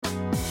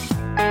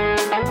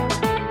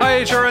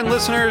HRN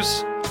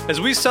listeners.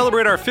 As we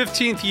celebrate our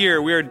 15th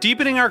year, we are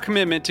deepening our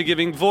commitment to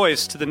giving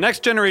voice to the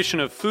next generation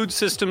of food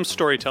systems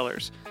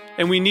storytellers,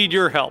 and we need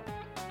your help.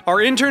 Our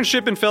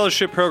internship and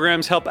fellowship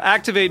programs help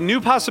activate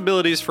new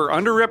possibilities for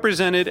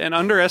underrepresented and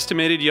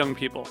underestimated young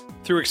people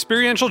through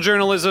experiential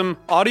journalism,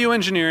 audio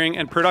engineering,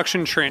 and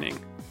production training.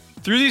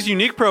 Through these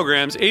unique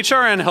programs,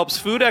 HRN helps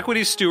food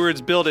equity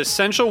stewards build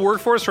essential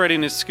workforce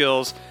readiness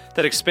skills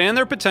that expand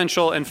their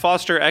potential and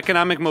foster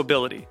economic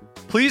mobility.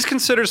 Please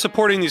consider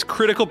supporting these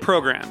critical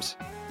programs.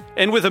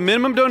 And with a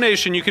minimum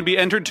donation, you can be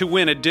entered to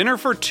win a dinner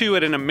for two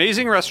at an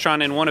amazing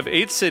restaurant in one of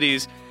 8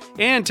 cities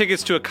and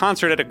tickets to a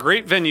concert at a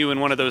great venue in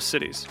one of those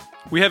cities.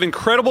 We have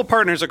incredible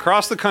partners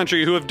across the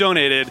country who have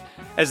donated,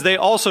 as they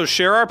also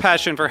share our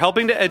passion for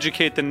helping to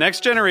educate the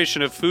next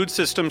generation of food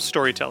systems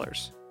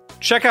storytellers.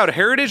 Check out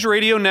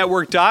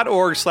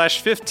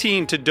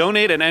heritageradionetwork.org/15 to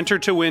donate and enter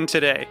to win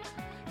today.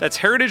 That's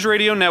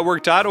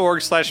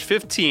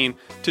heritageradionetwork.org/15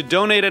 to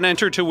donate and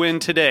enter to win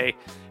today.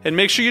 And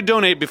make sure you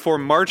donate before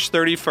March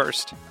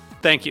 31st.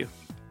 Thank you.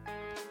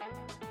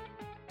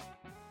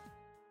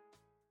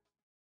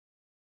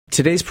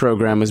 Today's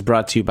program was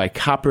brought to you by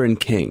Copper &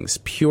 Kings,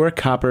 pure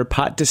copper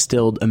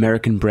pot-distilled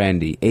American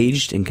brandy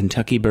aged in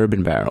Kentucky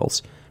bourbon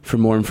barrels. For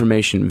more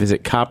information,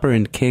 visit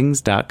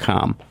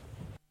copperandkings.com.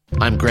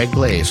 I'm Greg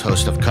Blaze,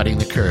 host of Cutting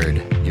the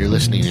Curd. You're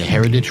listening to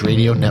Heritage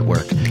Radio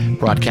Network,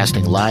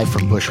 broadcasting live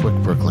from Bushwick,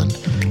 Brooklyn.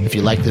 If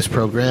you like this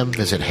program,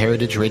 visit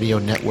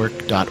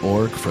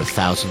heritageradionetwork.org for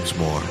thousands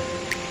more.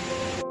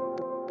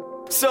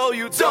 So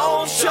you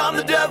don't shun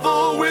the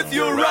devil with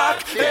your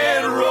rock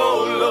and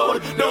roll,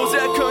 Lord. Knows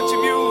that country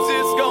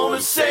music's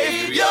gonna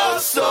save your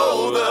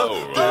soul. The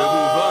devil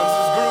runs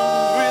his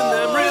groove in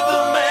them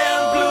rhythm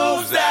and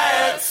blues.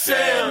 That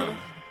Sam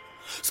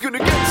is gonna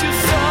get you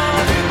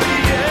some in the end.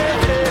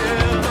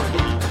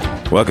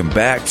 Welcome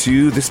back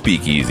to The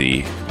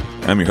Speakeasy.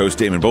 I'm your host,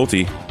 Damon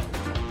Bolte.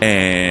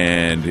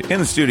 And in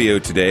the studio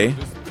today,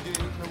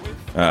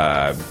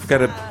 I've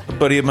got a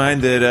buddy of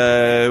mine that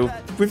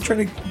we've been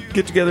trying to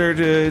get together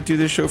to do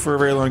this show for a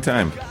very long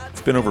time.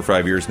 It's been over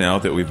 5 years now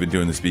that we've been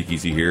doing the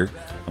Speakeasy here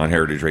on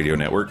Heritage Radio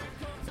Network.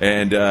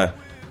 And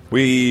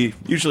we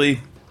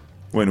usually,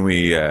 when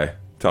we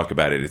talk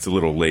about it, it's a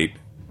little late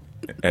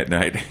at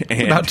night.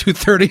 And about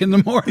 2:30 in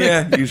the morning.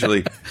 Yeah,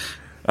 usually.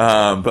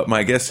 But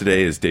my guest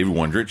today is David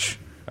Wondrich,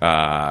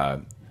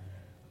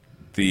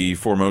 the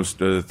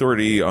foremost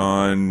authority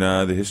on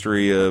the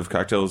history of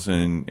cocktails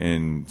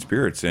and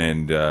spirits,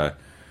 and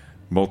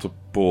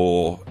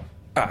multiple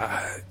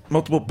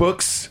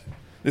books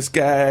this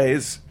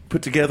guy's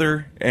put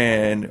together.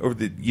 And over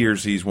the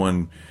years, he's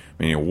won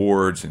many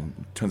awards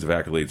and tons of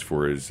accolades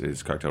for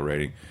his cocktail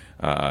writing.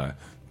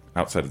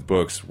 Outside of the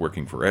books,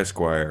 working for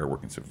Esquire,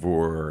 working at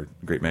Savor,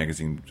 great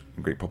magazines,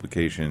 great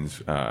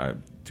publications,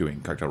 doing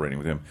cocktail writing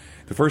with him.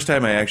 The first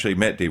time I actually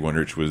met Dave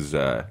Wondrich was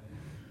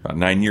about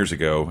 9 years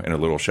ago in a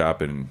little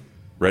shop in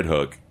Red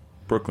Hook,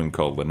 Brooklyn,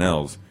 called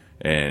Linnell's,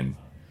 and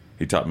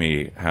he taught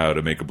me how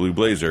to make a blue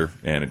blazer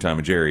and a Tom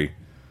and Jerry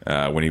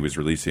when he was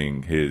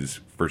releasing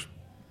his first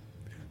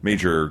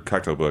major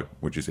cocktail book,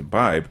 which is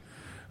Imbibe.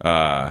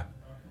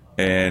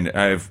 And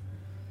I've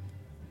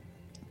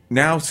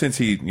now, since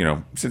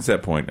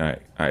that point,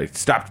 I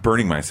stopped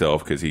burning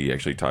myself because he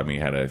actually taught me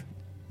how to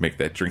make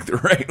that drink the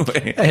right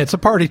way. Hey, it's a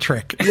party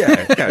trick.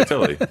 Yeah,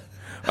 totally.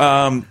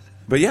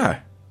 But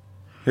yeah,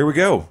 here we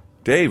go.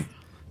 Dave,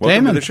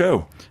 welcome to the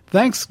show.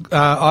 Thanks.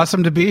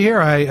 Awesome to be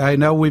here. I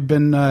know we've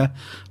been,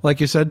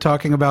 like you said,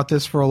 talking about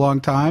this for a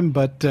long time,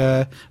 but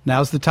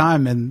now's the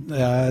time, and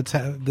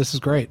this is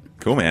great.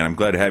 Cool, man. I'm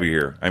glad to have you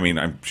here. I mean,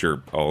 I'm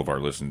sure all of our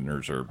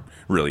listeners are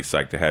really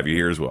psyched to have you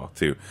here as well,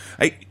 too.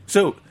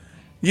 So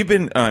you've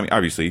been,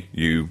 obviously,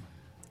 you're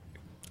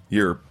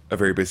a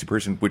very busy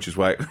person, which is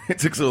why it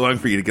took so long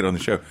for you to get on the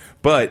show.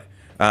 But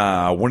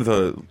one of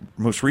the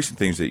most recent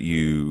things that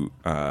you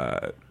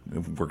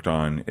worked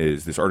on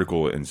is this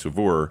article in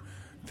Savor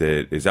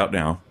that is out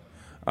now,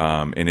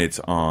 and it's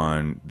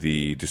on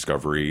the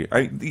discovery.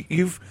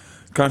 You've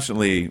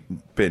constantly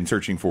been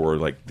searching for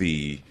like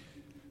the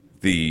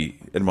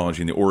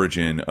etymology and the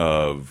origin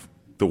of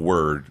the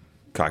word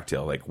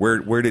cocktail. Like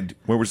where did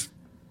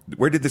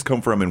this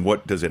come from, and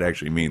what does it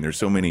actually mean? There's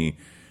so many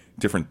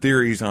different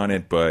theories on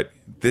it, but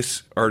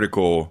this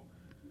article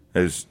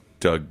has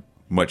dug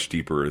much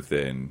deeper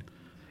than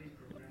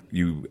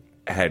you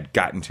had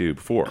gotten to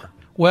before.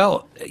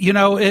 Well,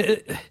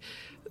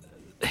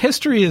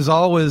 history is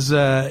always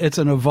it's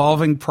an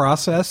evolving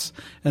process,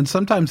 and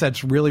sometimes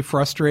that's really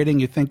frustrating.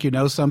 You think you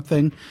know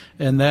something,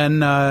 and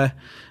then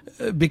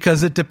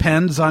because it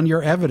depends on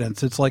your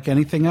evidence, it's like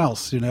anything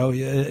else.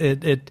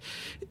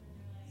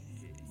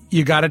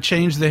 You got to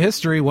change the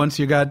history once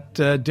you got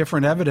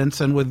different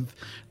evidence, and with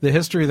the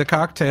history of the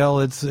cocktail,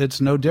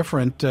 it's no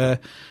different.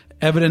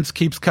 Evidence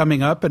keeps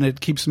coming up, and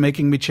it keeps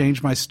making me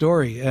change my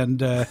story.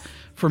 And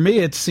for me,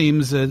 it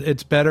seems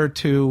it's better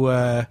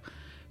to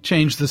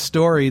change the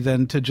story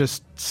than to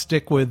just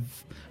stick with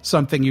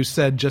something you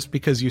said just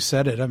because you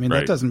said it. I mean, Right.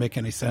 that doesn't make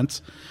any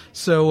sense.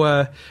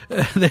 So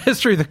the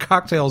history of the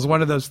cocktail is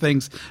one of those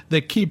things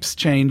that keeps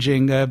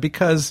changing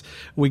because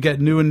we get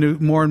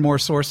more and more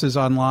sources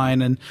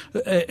online, and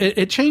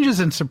it changes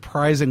in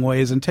surprising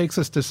ways and takes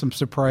us to some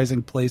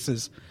surprising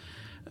places.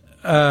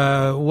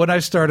 When I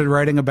started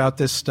writing about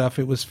this stuff,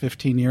 it was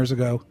 15 years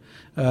ago,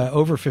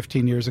 over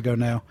 15 years ago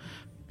now.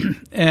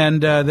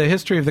 And the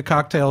history of the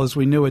cocktail as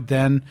we knew it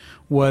then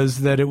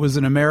was that it was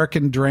an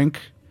American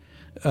drink.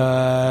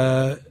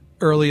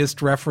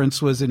 Earliest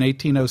reference was in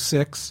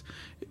 1806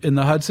 in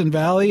the Hudson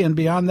Valley, and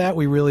beyond that,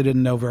 we really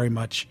didn't know very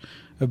much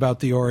about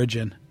the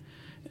origin.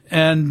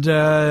 And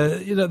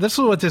this is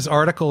what this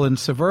article in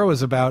Saveur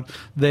was about.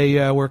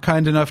 They were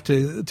kind enough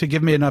to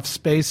give me enough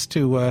space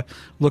to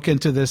look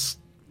into this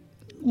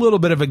little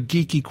bit of a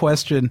geeky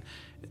question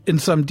in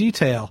some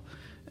detail.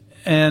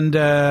 And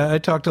I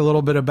talked a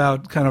little bit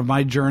about kind of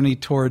my journey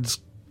towards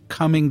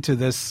coming to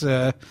this,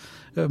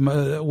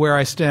 where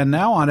I stand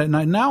now on it.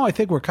 And now I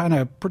think we're kind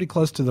of pretty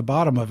close to the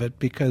bottom of it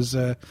because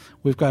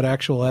we've got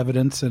actual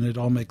evidence and it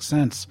all makes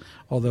sense,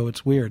 although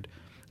it's weird.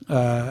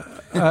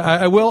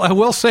 I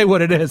will say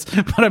what it is,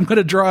 but I'm going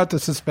to draw out the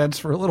suspense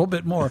for a little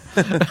bit more.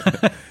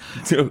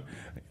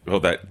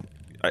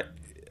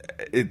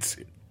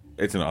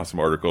 It's an awesome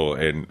article,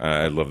 and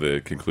I love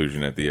the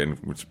conclusion at the end,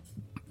 which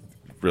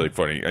really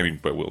funny. I mean,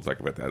 but we'll talk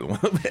about that in a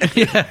little bit.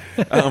 Yeah.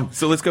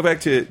 So let's go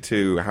back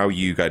to how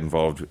you got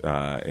involved.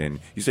 And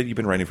you said you've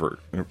been writing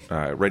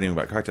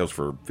about cocktails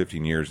for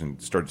 15 years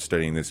and started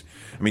studying this.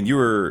 I mean, you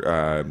were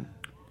a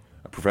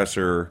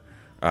professor,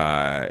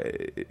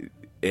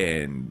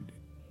 and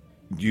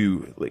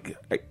you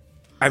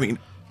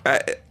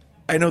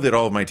I know that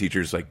all of my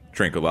teachers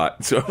drank a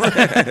lot, so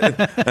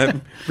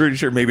I'm pretty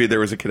sure maybe there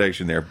was a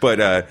connection there.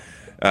 But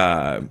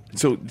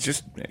so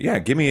just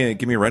give me a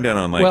rundown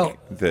on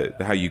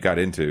how you got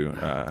into.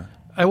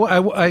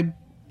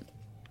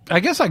 I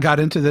guess I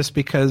got into this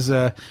because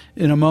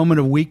in a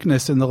moment of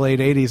weakness in the late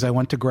 80s, I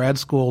went to grad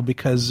school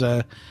because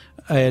I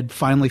had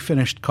finally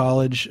finished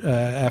college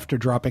after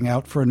dropping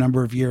out for a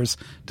number of years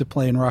to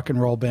play in rock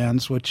and roll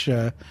bands, which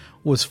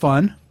was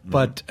fun,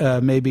 but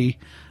maybe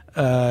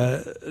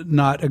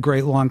not a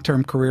great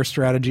long-term career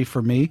strategy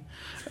for me.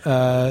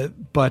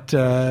 But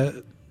I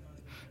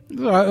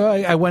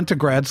went to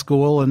grad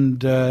school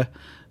and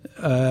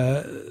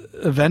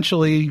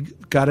eventually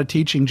got a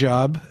teaching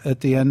job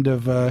at the end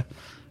of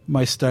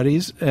my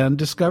studies and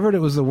discovered it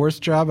was the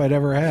worst job I'd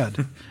ever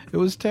had. It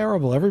was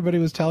terrible. Everybody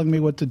was telling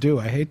me what to do.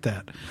 I hate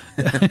that.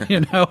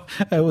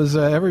 It was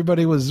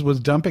everybody was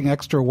dumping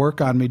extra work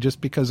on me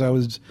just because I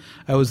was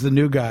the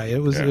new guy.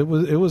 It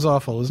was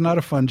awful. It was not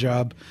a fun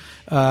job.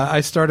 I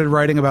started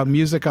writing about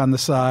music on the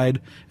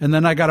side, and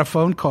then I got a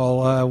phone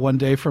call one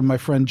day from my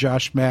friend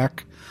Josh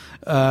Mack,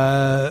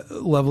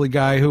 lovely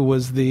guy who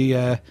was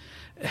the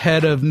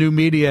head of new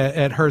media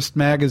at Hearst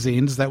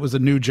Magazines. That was a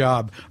new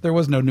job. There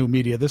was no new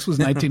media. This was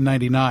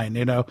 1999.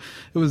 It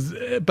was,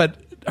 but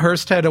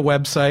Hearst had a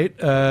website,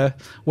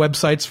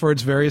 websites for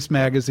its various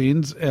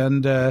magazines,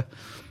 and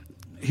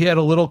he had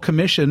a little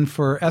commission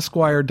for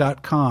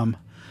Esquire.com.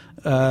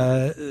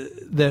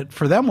 That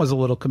for them was a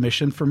little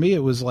commission. For me,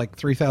 it was like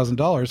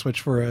 $3,000,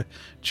 which for a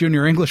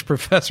junior English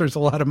professor is a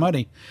lot of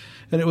money.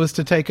 And it was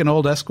to take an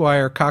old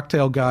Esquire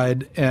cocktail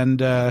guide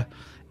and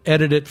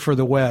edit it for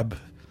the web.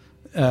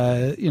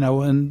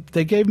 And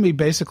they gave me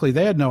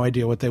they had no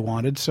idea what they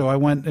wanted. So I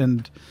went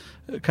and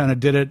kind of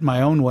did it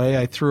my own way.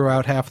 I threw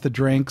out half the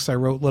drinks. I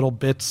wrote little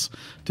bits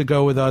to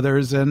go with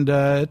others. And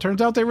it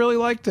turns out they really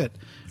liked it.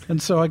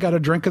 And so I got a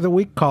Drink of the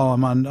Week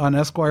column on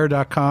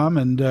Esquire.com.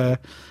 And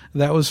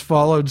that was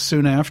followed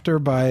soon after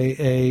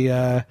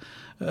by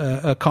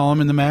a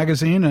column in the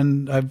magazine,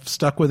 and I've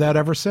stuck with that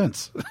ever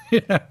since.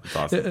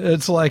 Awesome.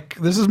 It's like,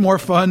 this is more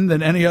fun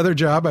than any other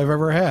job I've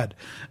ever had.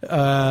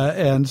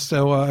 And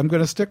so I'm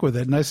going to stick with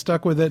it. And I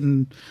stuck with it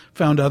and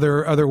found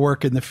other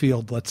work in the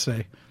field, let's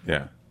say.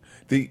 Yeah.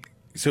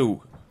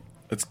 So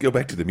let's go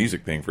back to the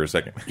music thing for a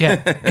second.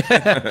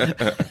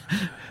 Yeah.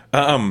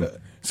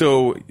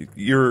 So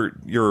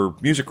your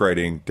music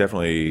writing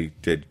definitely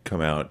did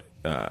come out.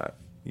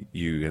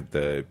 You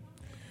had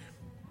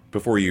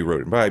before you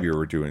wrote Imbibe, you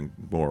were doing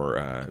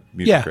more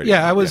music writing.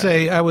 Yeah.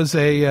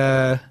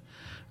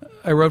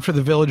 I wrote for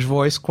the Village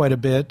Voice quite a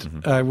bit.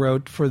 Mm-hmm. I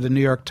wrote for the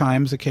New York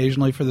Times,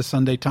 occasionally for the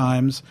Sunday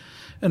Times.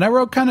 And I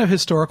wrote kind of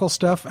historical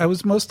stuff. I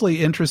was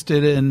mostly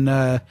interested in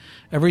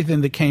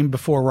everything that came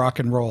before rock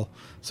and roll.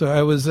 So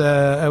I was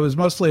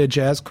mostly a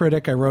jazz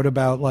critic. I wrote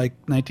about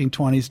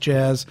 1920s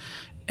jazz.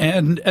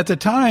 And at the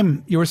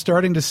time, you were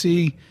starting to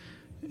see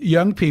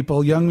young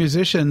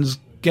musicians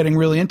getting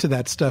really into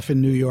that stuff in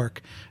New York.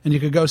 And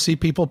you could go see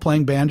people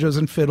playing banjos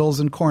and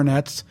fiddles and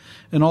cornets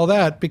and all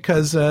that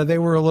because they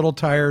were a little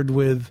tired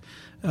with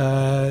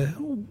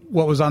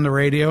what was on the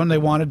radio, and they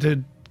wanted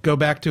to go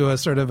back to a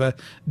sort of a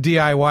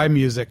DIY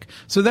music.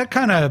 So that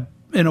kind of,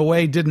 in a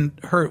way,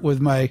 didn't hurt with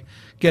my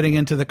getting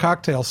into the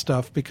cocktail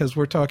stuff because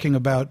we're talking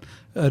about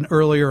an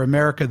earlier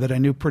America that I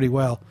knew pretty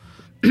well.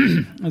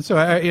 And so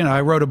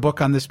I wrote a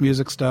book on this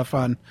music stuff,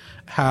 on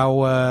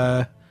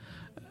how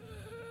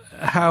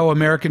how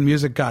American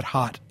music got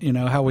hot.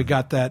 How we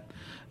got that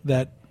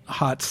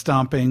hot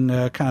stomping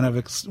kind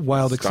of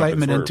wild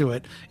excitement into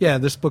it. Yeah,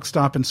 this book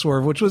Stomp and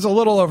Swerve, which was a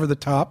little over the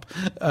top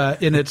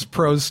in its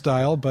prose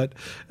style, but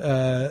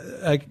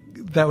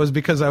that was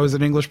because I was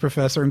an English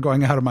professor and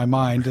going out of my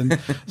mind, and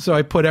so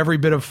I put every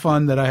bit of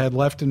fun that I had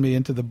left in me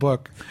into the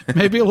book.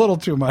 Maybe a little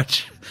too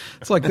much.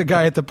 It's like the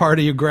guy at the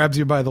party who grabs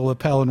you by the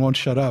lapel and won't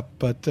shut up,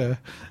 but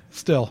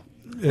still,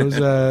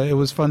 it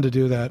was fun to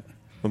do that.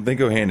 Well, they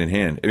go hand in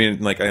hand. I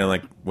mean, I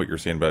like what you're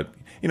saying about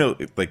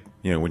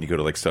when you go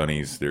to like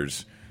Sonny's,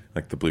 there's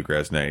like the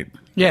bluegrass night.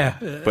 Yeah.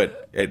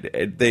 But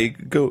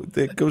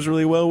that goes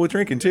really well with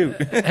drinking too.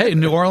 Hey,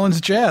 New Orleans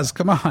jazz,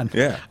 come on.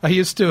 Yeah. I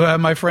used to,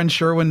 my friend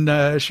Sherwin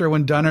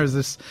Dunner,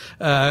 this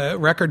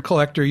record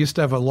collector, used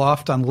to have a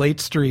loft on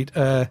Late Street,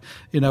 kind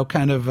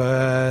of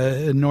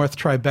in North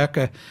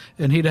Tribeca,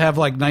 and he'd have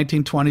like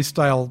 1920s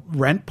style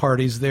rent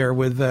parties there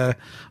with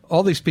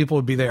all these people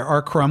would be there.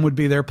 R. Crumb would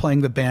be there playing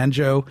the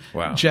banjo.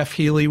 Wow. Jeff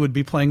Healey would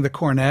be playing the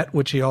cornet,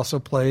 which he also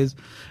plays.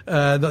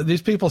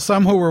 These people,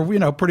 some who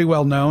were pretty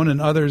well known,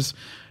 and others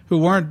who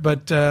weren't.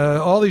 But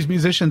all these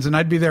musicians, and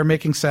I'd be there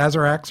making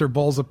sazeracs or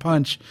bowls of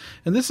punch.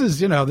 And this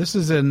is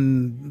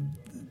in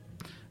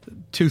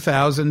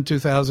 2000,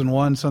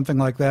 2001, something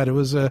like that. It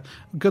was a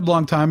good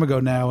long time ago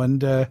now,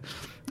 and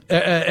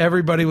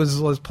everybody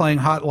was playing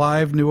hot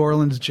live New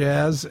Orleans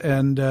jazz,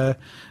 and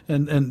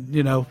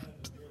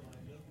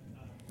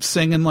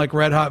singing like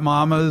Red Hot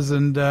Mamas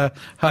and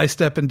High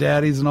Steppin'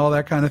 Daddies and all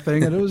that kind of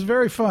thing. And it was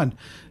very fun.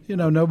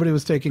 Nobody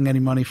was taking any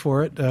money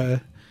for it.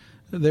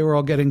 They were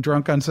all getting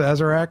drunk on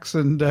sazeracs,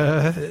 and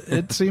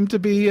it seemed to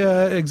be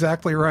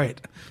exactly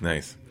right.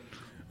 Nice.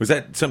 Was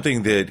that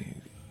something that,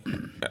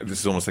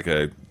 this is almost like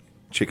a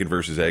chicken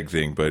versus egg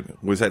thing,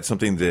 but was that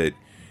something that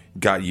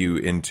got you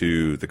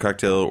into the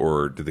cocktail,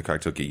 or did the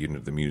cocktail get you into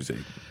the music?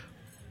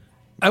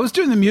 I was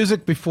doing the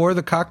music before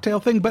the cocktail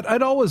thing, but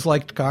I'd always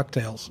liked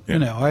cocktails.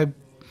 Yeah.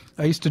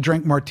 I used to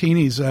drink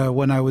martinis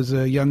when I was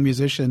a young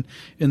musician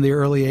in the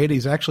early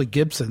 80s, actually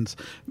Gibson's.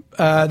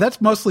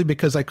 That's mostly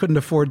because I couldn't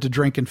afford to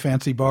drink in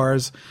fancy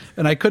bars,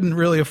 and I couldn't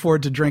really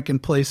afford to drink in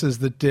places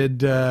that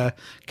did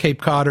Cape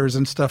Codders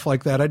and stuff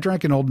like that. I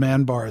drank in old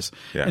man bars.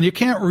 Yeah. And you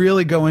can't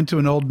really go into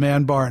an old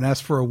man bar and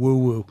ask for a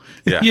woo-woo.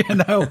 Yeah.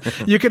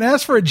 You can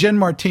ask for a gin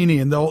martini,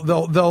 and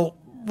they'll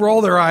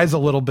roll their eyes a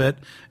little bit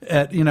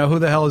at, who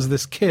the hell is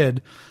this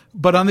kid?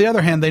 But on the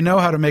other hand, they know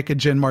how to make a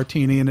gin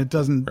martini, and it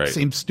doesn't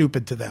seem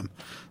stupid to them.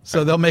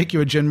 So they'll make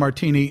you a gin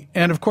martini.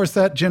 And, of course,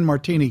 that gin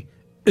martini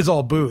is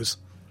all booze.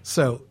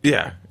 So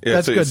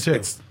that's so good, too.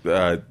 It's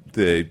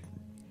the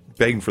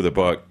begging for the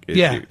buck.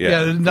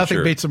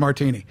 Nothing beats a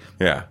martini.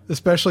 Yeah.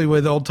 Especially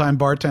with old-time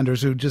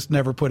bartenders who just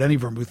never put any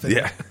vermouth in.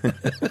 Yeah.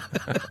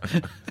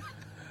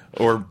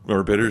 Or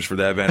bitters, for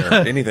that matter.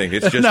 Anything.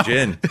 It's just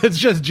gin. It's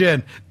just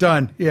gin.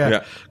 Done.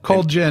 Yeah.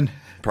 Cold gin.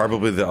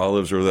 Probably the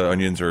olives or the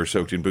onions are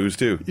soaked in booze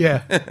too.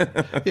 Yeah,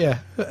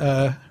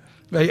 yeah.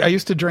 I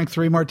used to drink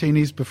 3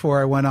 martinis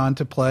before I went on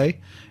to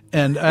play,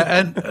 and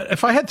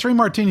if I had 3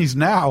 martinis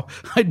now,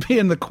 I'd be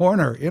in the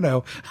corner.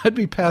 I'd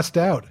be passed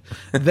out.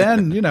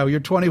 Then you're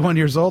 21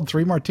 years old.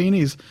 3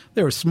 martinis,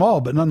 they were small,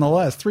 but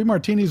nonetheless, 3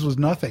 martinis was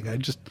nothing. I'd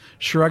just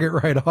shrug it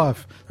right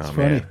off. It's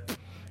funny. Man.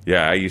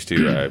 Yeah, I used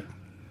to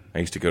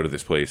go to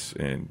this place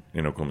in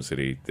Oklahoma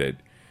City that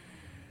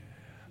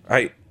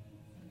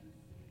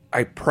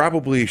I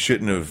probably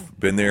shouldn't have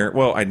been there.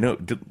 Well, I know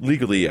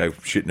legally I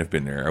shouldn't have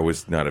been there. I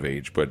was not of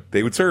age, but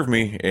they would serve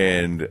me,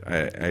 and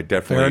I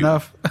definitely. Fair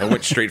enough. I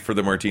went straight for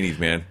the martinis,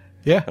 man.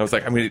 Yeah. I was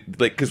like,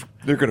 because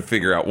they're going to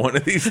figure out one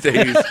of these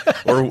days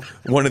or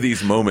one of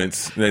these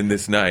moments in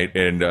this night,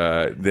 and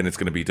then it's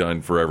going to be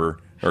done forever,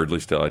 or at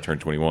least till I turn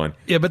 21.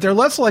 Yeah, but they're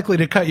less likely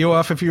to cut you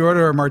off if you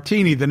order a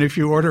martini than if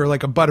you order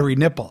like a buttery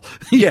nipple.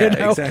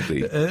 Yeah,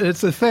 exactly.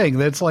 It's a thing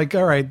that's like,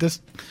 all right,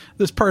 this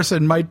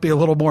person might be a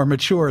little more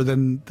mature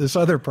than this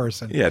other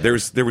person. Yeah, there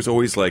was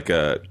always like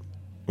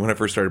when I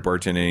first started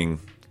bartending,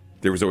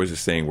 there was always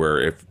this thing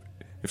where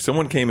if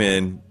someone came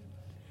in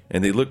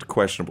and they looked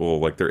questionable,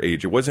 like their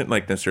age, it wasn't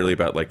like necessarily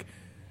about like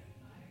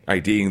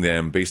IDing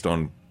them based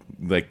on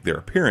like their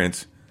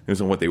appearance. It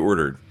was on what they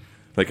ordered.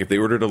 Like if they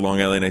ordered a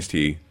Long Island iced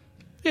tea,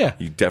 yeah,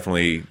 you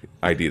definitely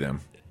ID them.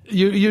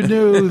 You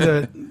knew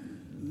that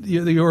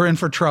you were in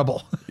for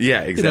trouble.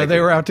 Yeah, exactly. They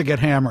were out to get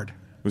hammered.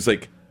 It was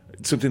like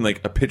something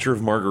like a pitcher of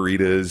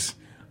margaritas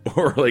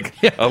or like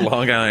a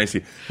Long Island iced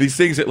tea. These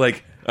things that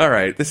like, all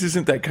right, this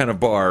isn't that kind of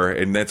bar,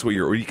 and that's what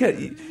you read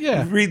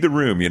the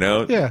room,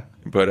 Yeah.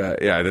 But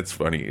that's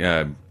funny.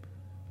 I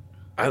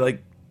don't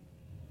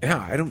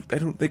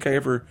think I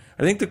ever.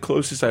 I think the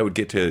closest I would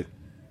get to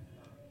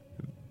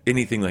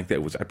anything like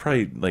that was I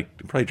probably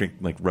drink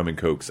like rum and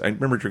cokes. I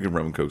remember drinking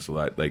rum and cokes a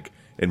lot, like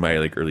in my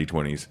like early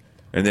 20s,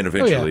 and then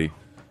eventually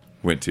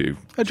went to.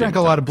 I drank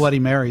a lot of Bloody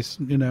Marys,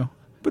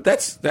 But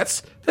that's a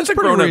pretty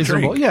grown-up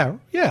reasonable. drink.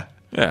 Yeah.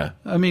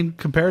 I mean,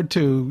 compared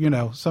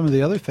to some of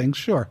the other things,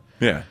 sure.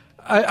 Yeah.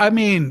 I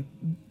mean,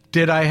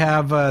 did I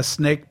have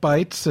snake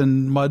bites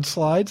and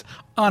mudslides?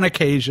 On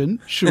occasion,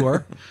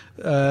 sure.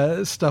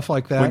 Stuff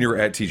like that. When you're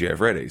at TGI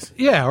Fridays.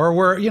 Yeah, or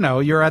where,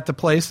 you're at the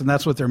place and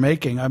that's what they're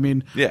making. I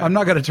mean, Yeah. I'm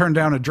not going to turn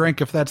down a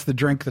drink if that's the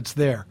drink that's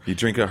there. You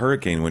drink a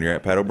Hurricane when you're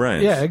at Pat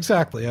O'Brien's. Yeah,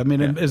 exactly. I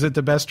mean, is it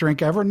the best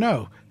drink ever?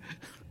 No.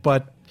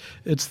 But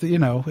it's the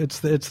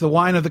it's the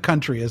wine of the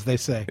country, as they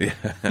say.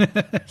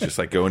 It's just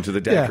like going to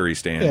the daiquiri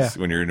stands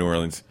when you're in New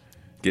Orleans,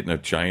 getting a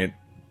giant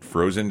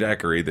frozen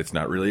daiquiri that's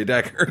not really a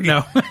daiquiri.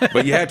 No.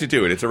 But you have to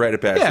do it. It's a rite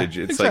of passage.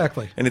 Yeah, it's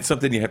exactly. and it's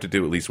something you have to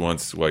do at least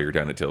once while you're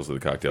down at Tales of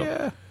the Cocktail.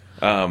 Yeah.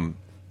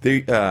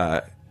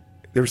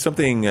 There was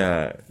something,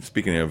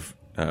 speaking of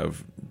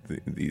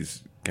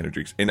these kind of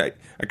drinks, and I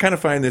kind of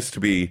find this to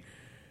be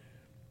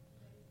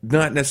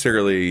not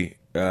necessarily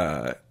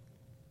an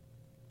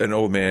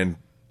old man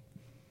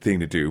thing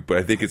to do, but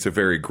I think it's a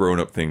very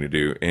grown-up thing to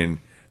do. And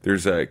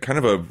there's a kind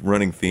of a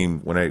running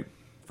theme when I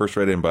first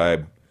read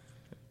Imbibe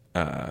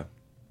that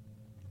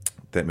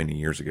many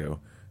years ago.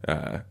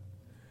 There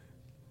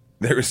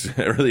was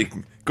a really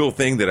cool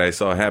thing that I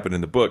saw happen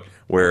in the book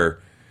where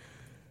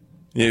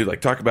you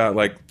like talk about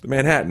like the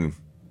Manhattan,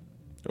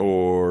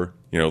 or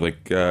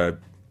the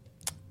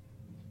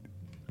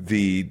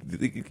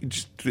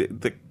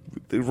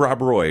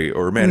Rob Roy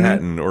or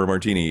Manhattan or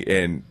Martini,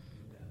 and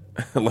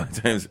a lot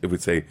of times it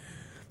would say,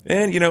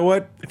 and you know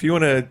what? If you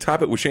want to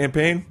top it with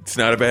champagne, it's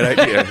not a bad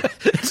idea.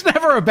 It's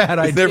never a bad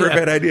idea. It's never a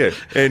bad idea.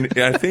 And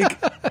I think,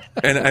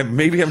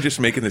 maybe I'm just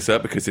making this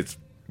up because it's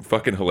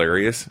fucking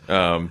hilarious.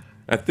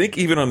 I think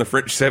even on the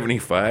French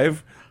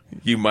 75,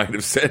 you might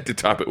have said to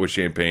top it with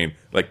champagne,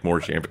 like more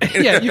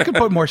champagne. Yeah, you could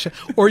put more,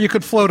 or you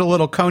could float a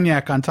little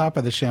cognac on top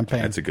of the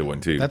champagne. That's a good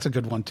one too. That's a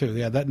good one too.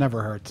 Yeah, that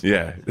never hurts.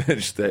 Yeah,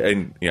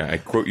 I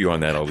quote you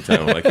on that all the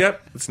time. I'm like,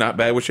 yep, it's not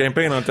bad with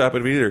champagne on top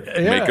of it either.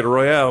 Yeah. Make it a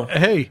Royale.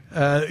 Hey,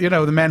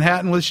 the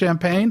Manhattan with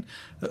champagne,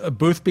 a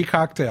Boothby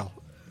cocktail.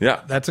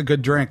 Yeah, That's a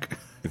good drink.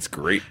 it's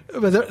great.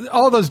 But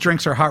all those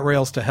drinks are hot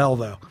rails to hell,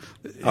 though.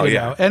 Oh,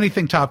 yeah.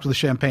 Anything topped with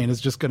champagne is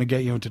just going to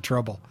get you into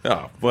trouble.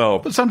 Oh well,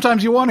 But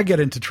sometimes you want to get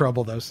into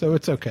trouble, though, so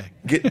it's okay.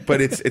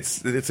 but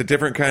it's a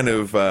different kind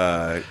of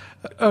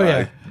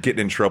getting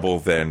in trouble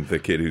than the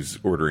kid who's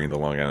ordering the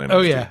Long Island. Oh,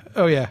 iced yeah. tea.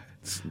 Oh, yeah.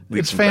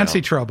 It's fancy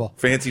down. trouble.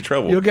 Fancy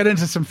trouble. You'll get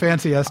into some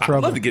fancy-ass I'd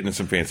trouble. love to get into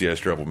some fancy ass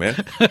trouble, man.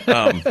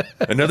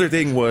 Another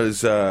thing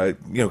was,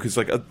 because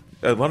like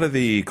a lot of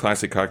the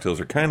classic cocktails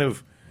are kind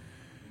of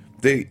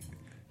the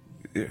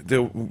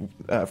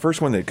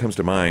first one that comes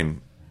to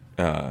mind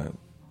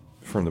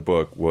from the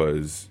book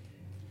was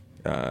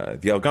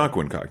the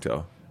Algonquin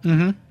cocktail.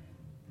 Mm-hmm.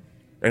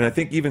 And I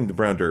think even the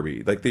Brown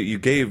Derby, like you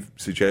gave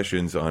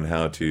suggestions on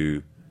how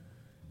to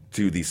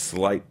do these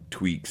slight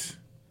tweaks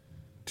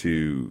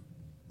to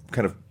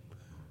kind of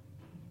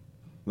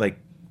like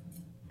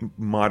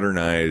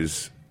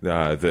modernize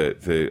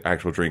the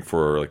actual drink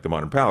for like the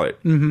modern palate.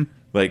 Mm-hmm.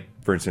 Like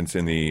for instance,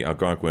 in the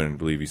Algonquin, I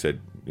believe you said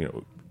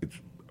it's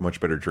a much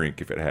better drink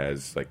if it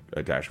has like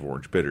a dash of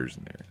orange bitters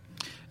in there.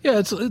 Yeah,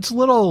 it's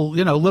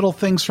little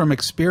things from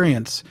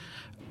experience.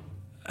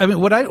 I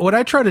mean, what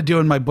I try to do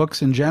in my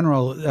books in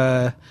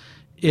general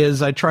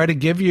is I try to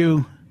give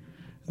you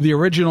the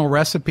original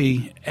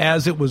recipe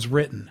as it was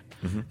written.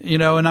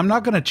 Mm-hmm. And I'm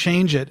not going to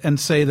change it and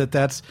say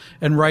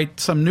and write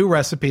some new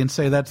recipe and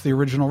say that's the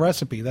original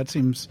recipe. That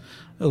seems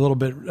a little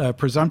bit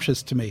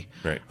presumptuous to me.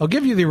 Right. I'll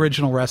give you the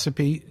original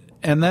recipe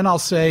and then I'll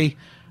say,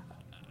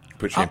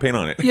 put champagne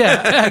on it.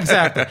 Yeah,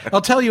 exactly.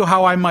 I'll tell you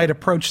how I might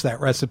approach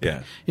that recipe.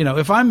 Yeah.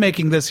 If I'm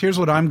making this, here's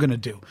what I'm going to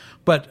do.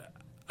 But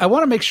I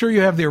want to make sure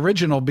you have the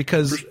original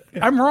because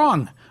I'm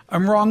wrong.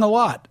 I'm wrong a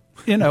lot.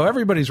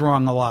 Everybody's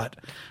wrong a lot.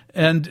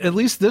 And at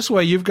least this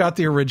way, you've got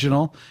the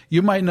original.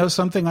 You might know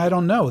something I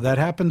don't know. That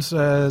happens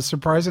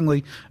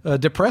surprisingly,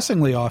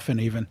 depressingly often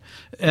even.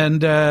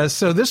 And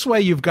so this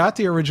way, you've got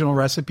the original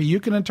recipe.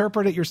 You can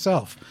interpret it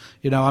yourself.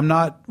 I'm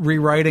not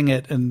rewriting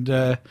it, and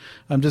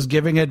I'm just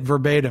giving it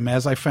verbatim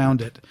as I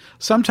found it.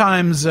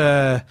 Sometimes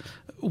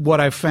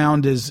what I've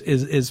found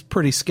is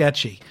pretty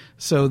sketchy.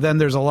 So then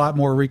there's a lot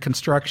more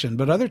reconstruction.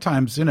 But other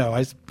times,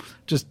 I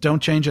just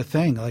don't change a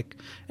thing. Like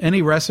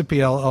any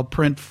recipe I'll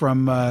print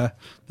from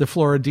the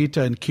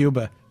Floridita in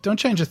Cuba. Don't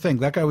change a thing.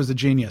 That guy was a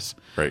genius.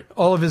 Right.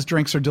 All of his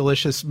drinks are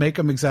delicious. Make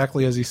them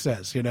exactly as he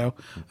says,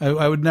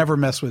 I would never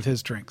mess with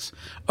his drinks.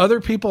 Other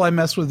people, I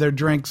mess with their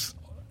drinks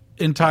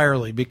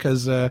entirely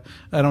because I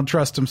don't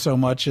trust them so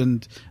much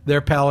and their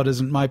palate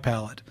isn't my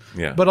palate.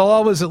 Yeah. But I'll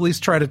always at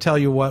least try to tell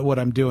you what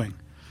I'm doing.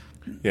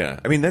 Yeah,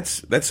 I mean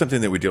that's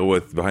something that we deal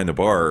with behind the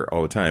bar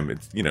all the time.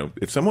 It's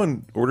if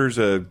someone orders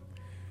a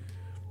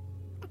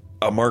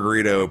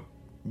margarita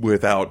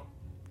without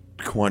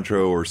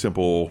Cointreau or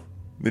simple,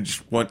 they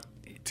just want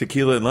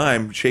tequila and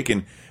lime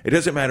shaken. It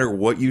doesn't matter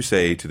what you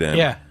say to them.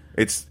 Yeah,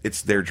 it's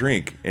their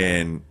drink,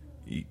 and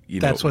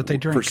that's what they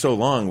drink. For so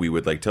long, we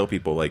would like tell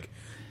people like,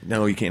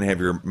 no, you can't have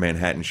your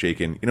Manhattan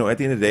shaken. At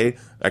the end of the day,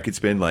 I could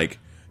spend like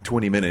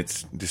 20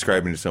 minutes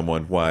describing to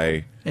someone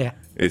why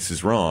this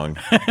is wrong,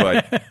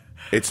 but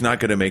it's not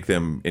going to make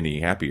them any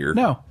happier.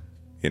 No.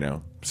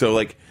 So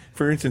like,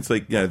 for instance,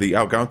 like, the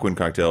Algonquin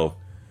cocktail,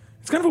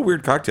 it's kind of a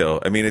weird cocktail.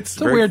 I mean,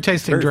 it's a weird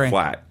tasting very drink.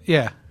 Flat.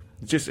 Yeah.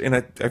 and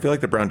I feel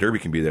like the brown derby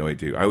can be that way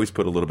too. I always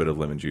put a little bit of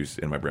lemon juice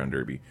in my brown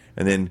derby,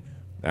 and then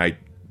I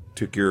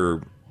took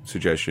your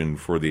suggestion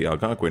for the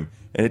Algonquin,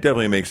 and it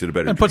definitely makes it a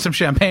better. And drink. put some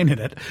champagne in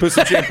it. Put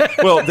some champagne.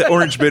 Well, the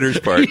orange bitters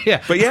part.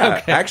 Yeah. But yeah,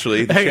 Okay.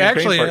 actually, the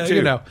champagne part too.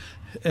 You know,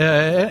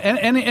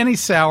 any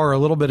sour, a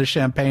little bit of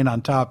champagne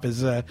on top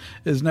is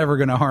never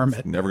going to harm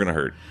it. Never going to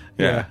hurt.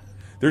 Yeah. Yeah.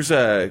 There's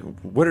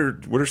what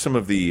are some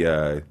of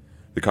the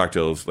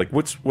cocktails like?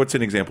 What's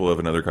an example of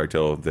another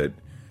cocktail that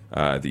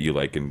you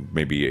like, and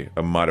maybe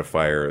a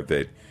modifier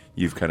that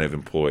you've kind of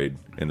employed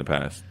in the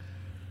past?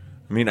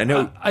 I mean, I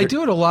know I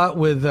do it a lot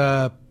with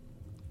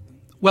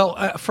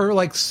for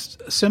like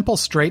simple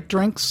straight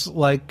drinks,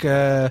 like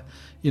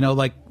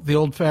like the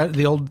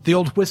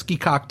old whiskey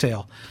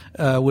cocktail,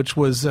 which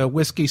was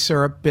whiskey,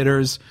 syrup,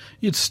 bitters.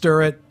 You'd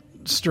stir it,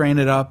 strain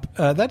it up.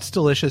 That's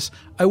delicious.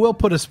 I will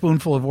put a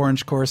spoonful of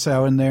orange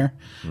curacao in there.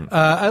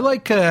 I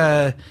like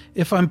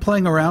if I'm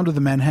playing around with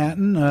the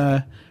Manhattan,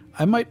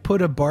 I might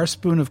put a bar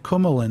spoon of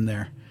Kummel in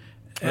there,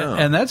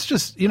 and that's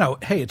just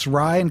hey, it's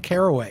rye and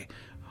caraway.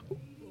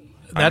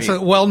 That's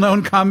a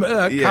well-known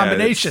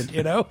combination.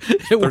 It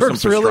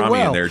works some really pastrami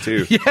well. in there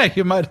too. Yeah,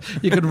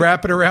 you could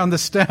wrap it around the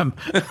stem.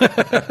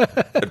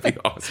 That'd be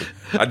awesome.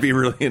 I'd be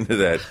really into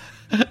that.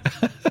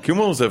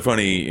 Kummel's a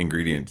funny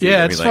ingredient too.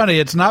 Yeah, it's funny.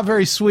 It's not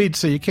very sweet,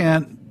 so you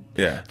can't.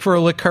 Yeah. For a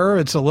liqueur,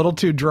 it's a little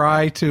too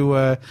dry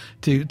to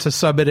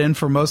sub it in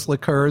for most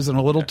liqueurs, and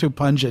a little too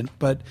pungent.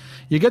 But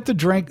you get the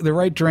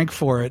right drink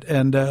for it,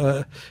 and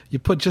you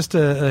put just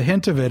a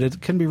hint of it.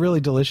 It can be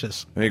really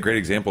delicious. I mean, a great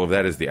example of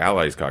that is the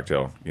Allies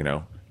cocktail.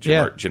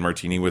 Gin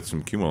martini with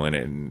some Kummel in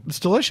it, and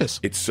it's delicious.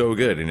 It's so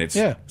good, and it's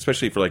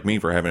especially for like me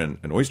for having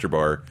an oyster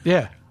bar.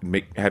 Yeah,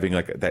 having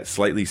like that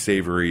slightly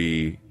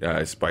savory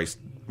spiced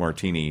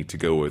martini to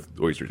go with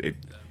oysters.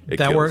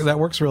 That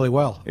works really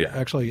well. Yeah.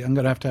 Actually, I'm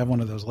going to have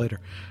one of those later.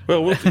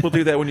 Well, we'll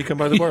do that when you come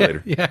by the bar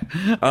later.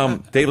 Yeah.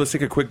 Dave, let's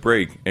take a quick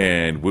break,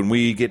 and when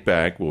we get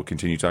back, we'll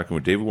continue talking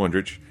with David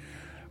Wondrich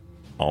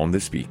on the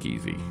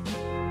Speakeasy.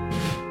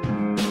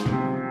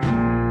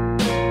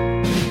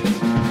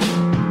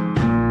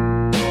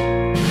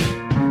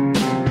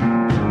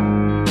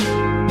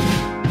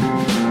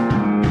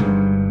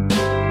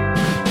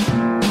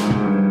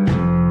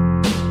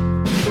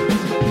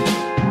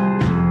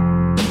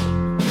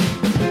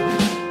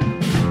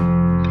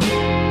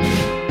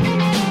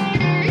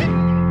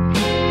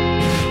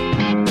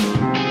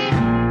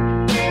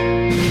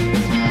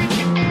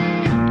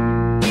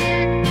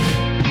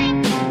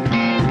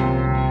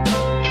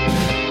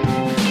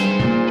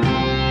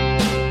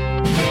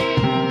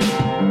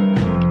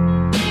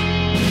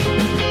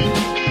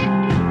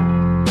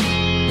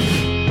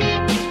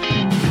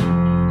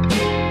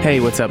 Hey,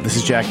 what's up? This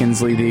is Jack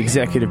Inslee, the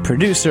executive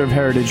producer of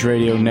Heritage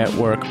Radio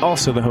Network,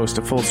 also the host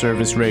of Full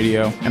Service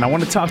Radio, and I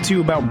want to talk to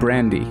you about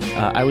brandy.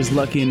 I was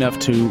lucky enough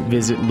to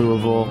visit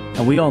Louisville,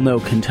 and we all know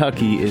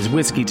Kentucky is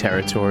whiskey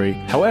territory.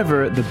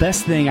 However, the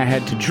best thing I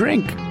had to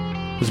drink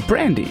was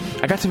brandy.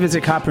 I got to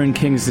visit Copper and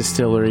King's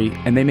distillery,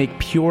 and they make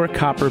pure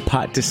copper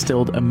pot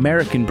distilled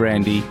American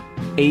brandy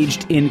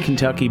aged in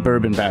Kentucky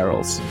bourbon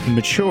barrels,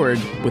 matured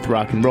with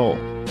rock and roll.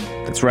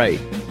 That's right.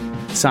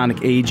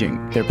 Sonic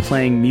aging. They're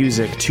playing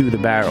music to the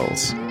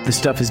barrels. The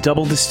stuff is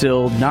double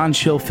distilled,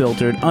 non-chill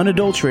filtered,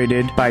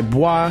 unadulterated by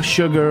bois,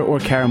 sugar, or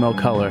caramel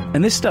color.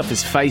 And this stuff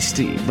is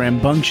feisty,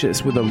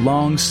 rambunctious, with a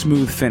long,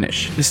 smooth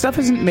finish. The stuff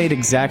isn't made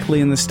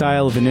exactly in the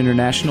style of an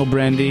international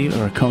brandy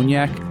or a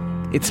cognac.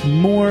 It's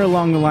more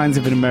along the lines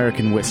of an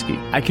American whiskey.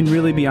 I can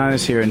really be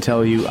honest here and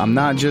tell you, I'm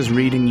not just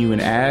reading you an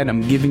ad, I'm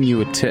giving you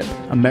a tip.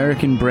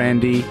 American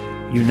brandy.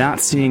 You're not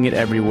seeing it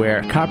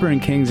everywhere. Copper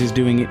and Kings is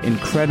doing it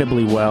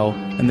incredibly well,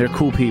 and they're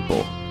cool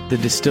people. The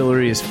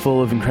distillery is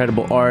full of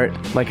incredible art.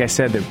 Like I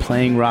said, they're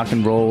playing rock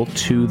and roll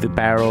to the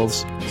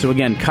barrels. So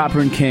again, Copper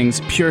and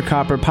Kings, pure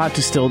copper, pot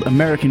distilled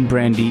American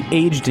brandy,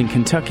 aged in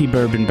Kentucky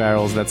bourbon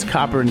barrels. That's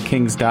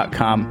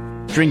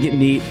copperandkings.com. Drink it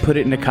neat, put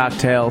it in a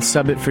cocktail,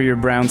 sub it for your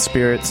brown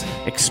spirits,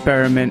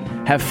 experiment,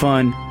 have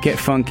fun, get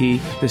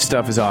funky. This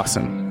stuff is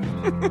awesome.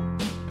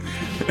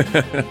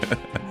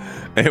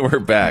 And we're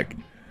back.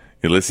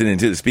 You're listening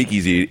to the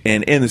Speakeasy,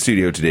 and in the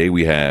studio today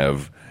we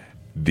have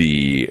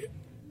the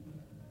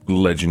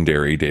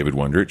legendary David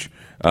Wondrich.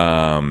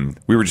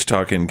 We were just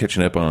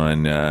catching up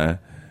on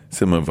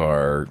some of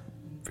our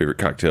favorite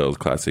cocktails,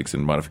 classics,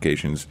 and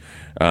modifications.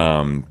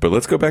 But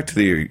let's go back to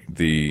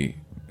the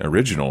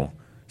original.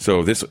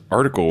 So this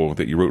article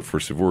that you wrote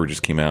for Savour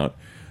just came out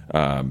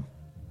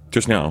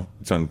just now.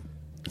 It's on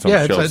the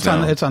shelves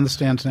now. It's on the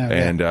stands now,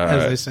 and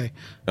as they say.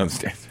 On the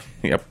stands.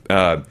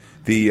 Yep.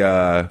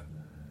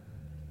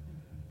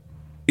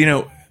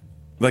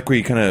 Like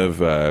we kind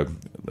of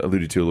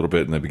alluded to a little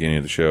bit in the beginning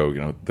of the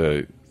show,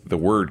 the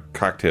word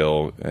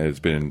cocktail has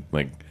been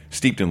like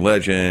steeped in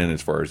legend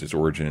as far as its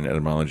origin and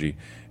etymology,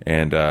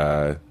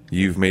 and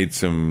you've made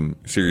some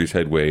serious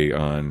headway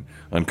on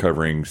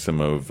uncovering some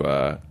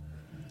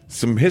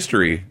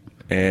history.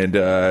 And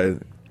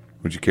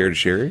would you care to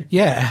share it?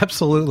 Yeah,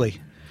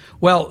 absolutely.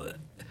 Well,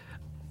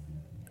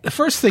 the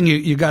first thing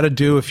you got to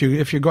do if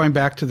you're going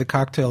back to the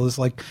cocktail is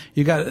like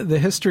the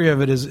history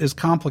of it is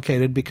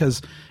complicated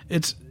because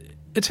it's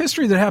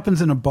history that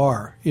happens in a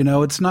bar.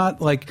 It's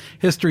not like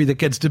history that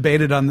gets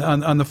debated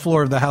on the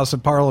floor of the House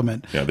of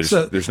Parliament. Yeah,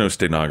 there's no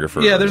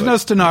stenographer. Yeah, there's no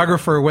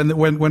stenographer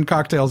when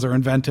cocktails are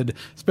invented,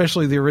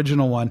 especially the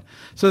original one.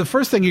 So the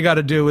first thing you got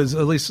to do is,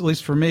 at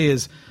least for me,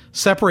 is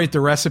separate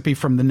the recipe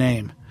from the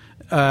name.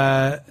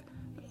 The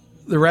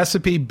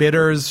recipe: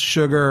 bitters,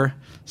 sugar,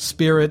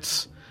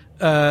 spirits,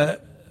 alcohol,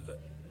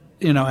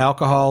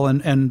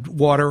 and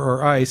water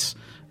or ice.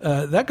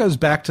 That goes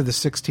back to the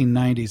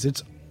 1690s.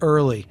 It's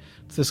early.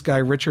 This guy,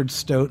 Richard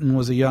Stoughton,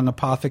 was a young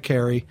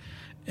apothecary,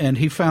 and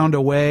he found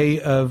a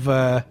way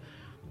of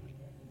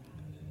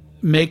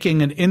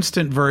making an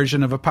instant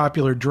version of a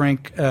popular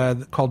drink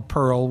called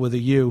Pearl with a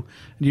U.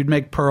 And you'd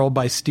make Pearl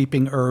by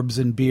steeping herbs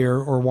in beer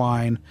or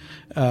wine,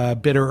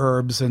 bitter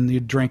herbs, and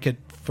you'd drink it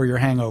for your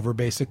hangover,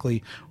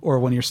 basically, or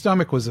when your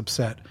stomach was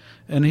upset.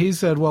 And he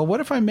said, well, what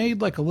if I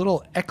made like a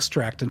little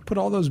extract and put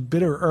all those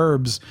bitter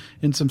herbs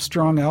in some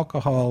strong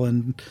alcohol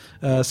and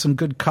some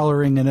good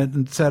coloring in it,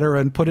 et cetera,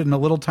 and put it in a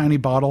little tiny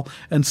bottle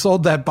and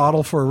sold that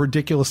bottle for a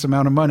ridiculous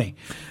amount of money.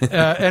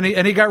 And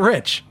he got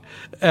rich.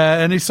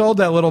 And he sold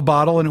that little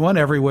bottle and it went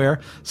everywhere.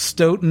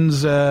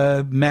 Stoughton's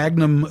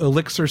Magnum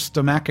Elixir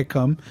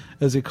Stomachicum,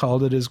 as he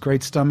called it, his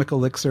great stomach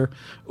elixir,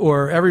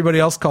 or everybody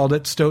else called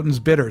it Stoughton's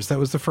Bitters. That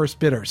was the first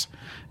bitters.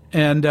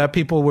 And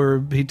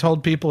he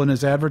told people in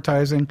his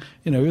advertising,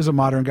 he was a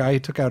modern guy. He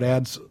took out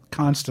ads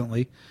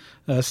constantly,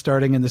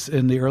 starting in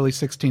the early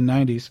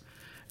 1690s.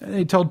 And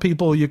he told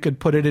people you could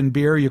put it in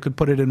beer, you could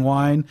put it in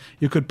wine,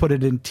 you could put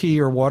it in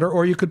tea or water,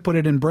 or you could put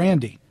it in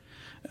brandy.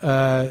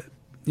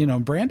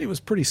 Brandy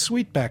was pretty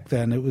sweet back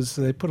then.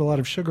 They put a lot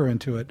of sugar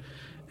into it.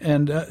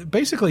 And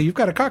basically, you've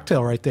got a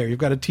cocktail right there. You've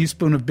got a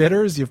teaspoon of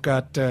bitters. You've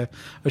got a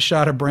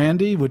shot of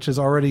brandy, which has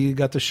already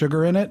got the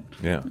sugar in it.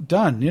 Yeah.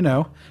 Done,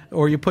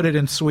 Or you put it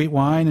in sweet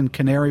wine and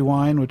canary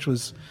wine, which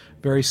was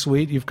very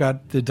sweet. You've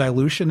got the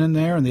dilution in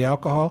there and the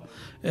alcohol.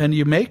 And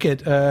you make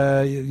it,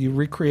 you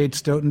recreate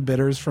Stoughton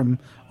bitters from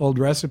old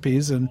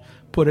recipes and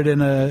put it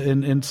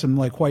in some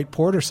like white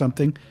port or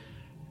something.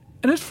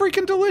 And it's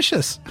freaking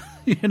delicious.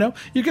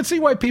 You can see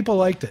why people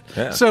liked it.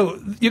 Yeah.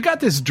 So you got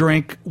this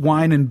drink,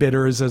 wine and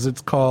bitters, as it's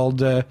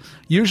called,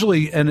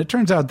 usually, and it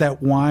turns out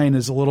that wine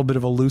is a little bit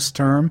of a loose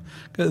term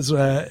because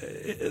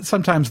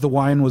sometimes the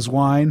wine was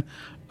wine.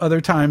 Other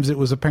times it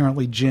was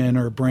apparently gin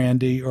or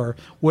brandy or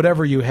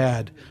whatever you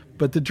had.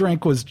 But the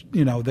drink was,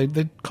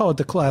 they call it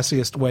the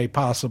classiest way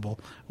possible,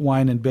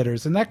 wine and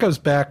bitters. And that goes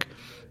back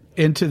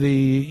into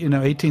the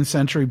 18th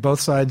century, both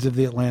sides of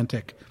the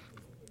Atlantic.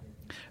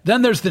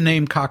 Then there's the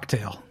name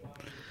cocktail.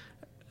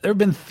 There have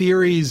been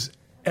theories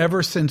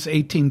ever since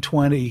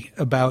 1820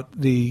 about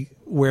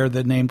where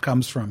the name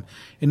comes from.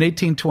 In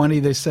 1820,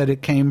 they said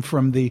it came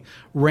from the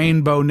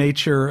rainbow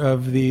nature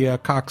of the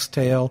cock's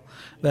tail.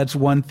 That's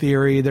one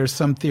theory. There's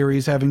some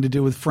theories having to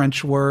do with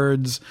French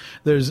words.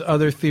 There's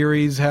other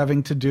theories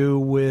having to do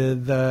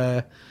with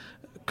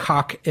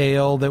cock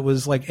ale, that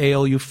was like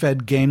ale you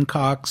fed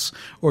gamecocks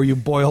or you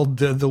boiled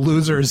the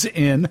losers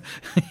in,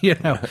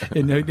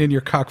 in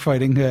your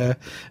cockfighting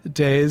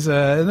days.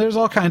 And there's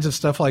all kinds of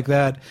stuff like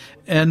that.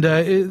 And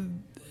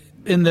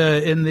in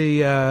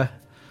the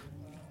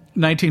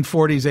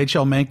 1940s,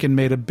 H.L. Mencken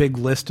made a big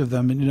list of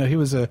them. And, he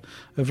was a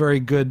very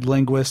good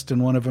linguist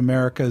and one of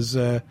America's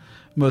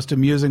most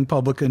amusing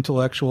public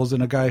intellectuals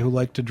and a guy who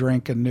liked to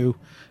drink and knew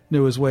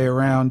his way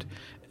around.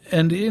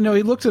 And, he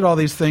looked at all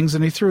these things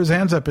and he threw his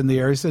hands up in the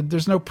air. He said,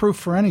 there's no proof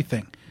for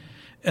anything.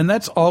 And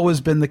that's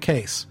always been the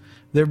case.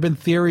 There have been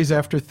theories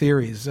after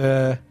theories.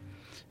 In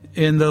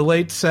the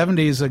late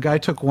 70s, a guy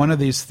took one of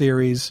these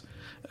theories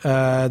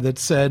that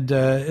said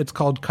it's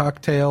called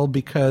cocktail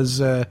because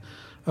a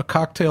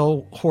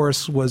cocktail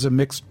horse was a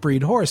mixed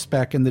breed horse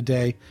back in the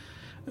day.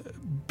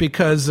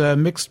 Because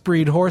mixed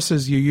breed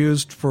horses you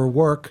used for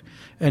work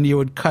and you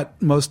would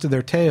cut most of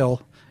their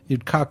tail.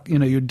 You'd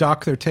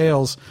dock their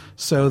tails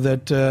so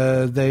that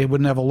they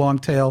wouldn't have a long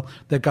tail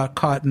that got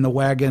caught in the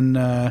wagon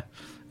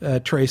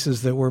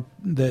traces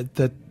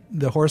that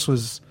the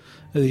horse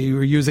you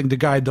were using to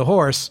guide the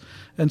horse,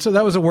 and so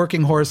that was a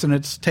working horse, and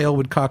its tail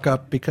would cock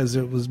up because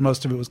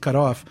most of it was cut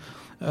off.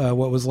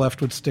 What was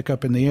left would stick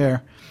up in the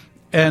air,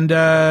 and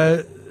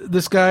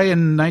this guy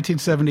in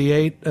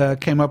 1978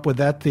 came up with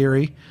that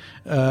theory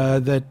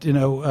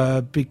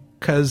that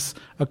because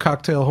a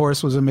cocktail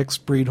horse was a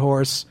mixed breed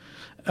horse.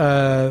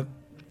 Mixy,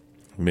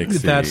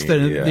 that's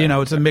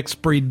it's a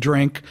mixed breed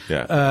drink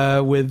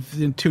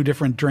with two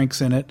different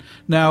drinks in it.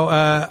 Now,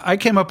 I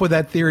came up with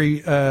that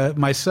theory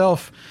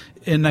myself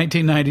in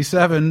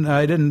 1997.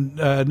 I didn't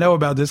know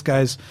about this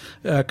guy's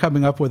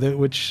coming up with it,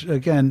 which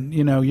again,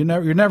 you're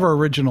never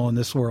original in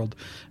this world.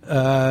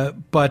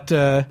 But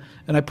and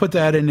I put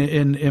that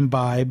in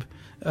Imbibe,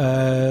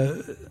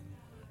 and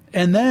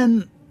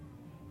then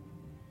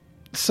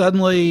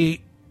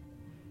suddenly.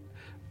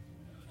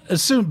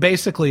 As soon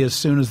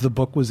as the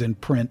book was in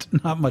print,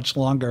 not much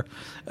longer,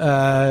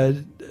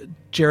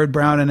 Jared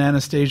Brown and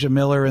Anastasia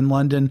Miller in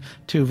London,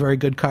 two very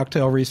good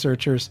cocktail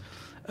researchers,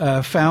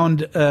 found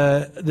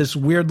this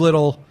weird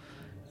little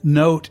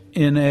note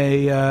in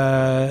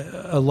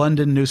a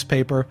London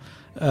newspaper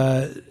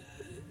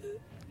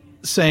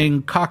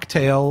saying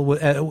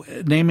cocktail,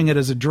 naming it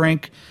as a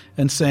drink,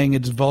 and saying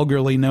it's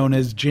vulgarly known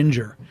as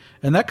ginger.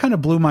 And that kind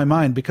of blew my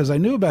mind because I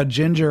knew about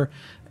ginger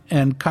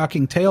and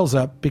cocking tails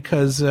up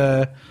because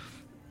it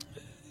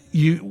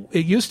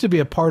used to be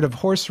a part of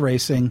horse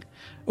racing,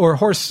 or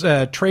horse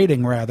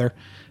trading rather,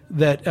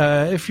 that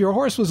if your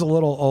horse was a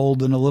little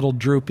old and a little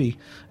droopy,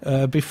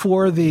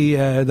 before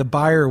the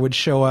buyer would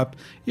show up,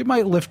 you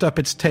might lift up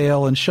its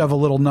tail and shove a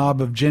little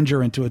knob of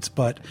ginger into its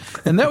butt,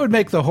 and that would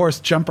make the horse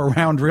jump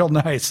around real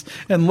nice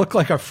and look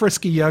like a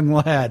frisky young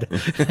lad.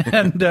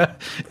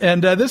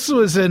 and this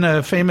was in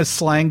a famous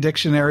slang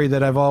dictionary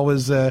that I've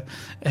always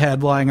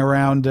had lying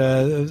around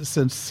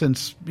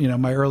since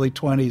my early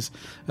 20s,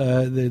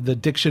 the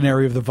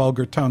Dictionary of the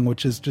Vulgar Tongue,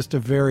 which is just a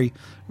very,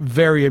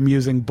 very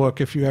amusing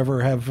book if you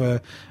ever have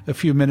a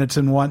few minutes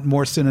and want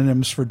more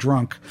synonyms for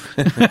drunk.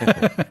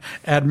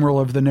 Admiral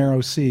of the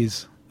Narrow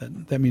Seas.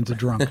 That means a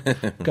drunk.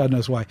 God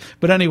knows why.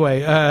 But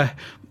anyway,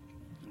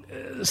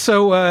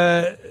 so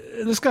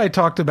this guy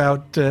talked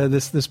about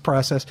this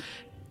process.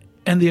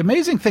 And the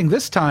amazing thing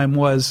this time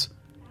was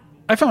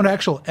I found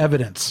actual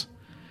evidence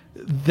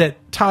that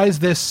ties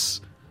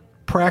this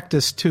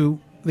practice to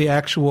the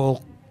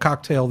actual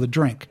cocktail, the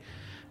drink.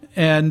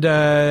 And,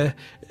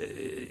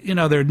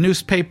 there are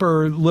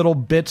newspaper little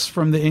bits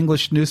from the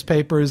English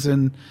newspapers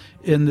in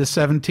the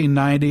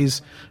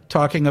 1790s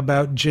talking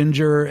about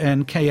ginger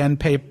and cayenne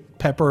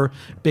pepper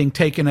being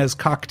taken as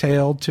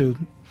cocktail to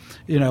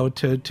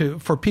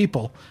for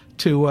people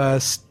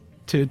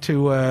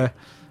to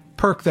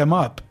perk them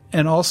up,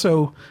 and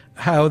also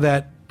how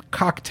that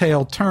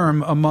cocktail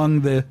term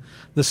among the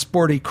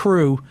sporty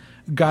crew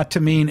got to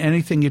mean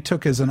anything you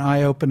took as an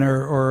eye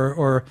opener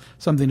or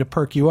something to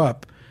perk you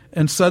up.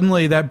 And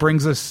suddenly that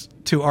brings us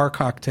to our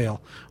cocktail,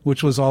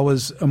 which was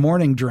always a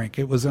morning drink.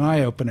 It was an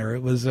eye opener.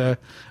 It was a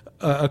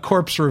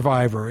corpse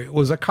reviver. It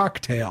was a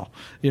cocktail,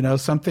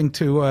 something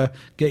to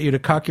get you to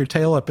cock your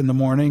tail up in the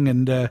morning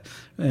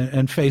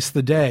and face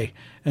the day.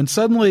 And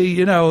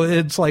suddenly,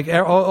 it's like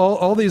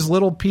all these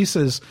little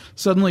pieces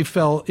suddenly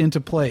fell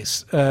into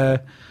place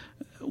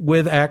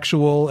with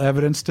actual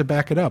evidence to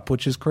back it up,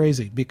 which is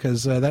crazy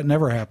because that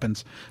never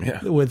happens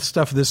with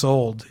stuff this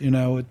old.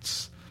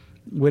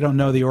 We don't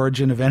know the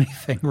origin of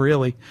anything,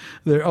 really.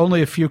 There are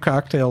only a few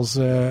cocktails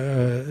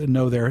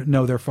know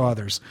their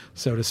fathers,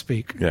 so to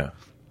speak. Yeah.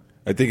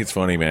 I think it's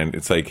funny, man.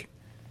 It's like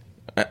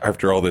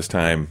after all this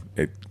time,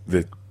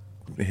 the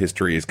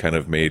history has kind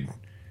of made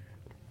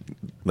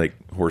like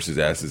horses'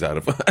 asses out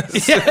of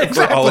us. Yeah, exactly.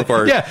 For all of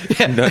our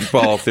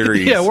nutball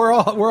theories. Yeah, we're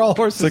all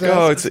horses' it's like,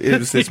 asses.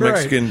 it's this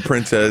Mexican right.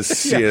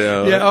 princess,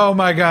 Yeah, oh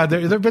my God. There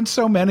have been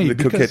so many. The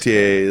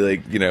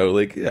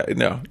coquetier,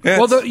 no.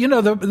 Well,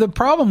 the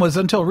problem was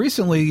until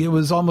recently, it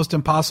was almost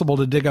impossible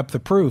to dig up the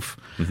proof.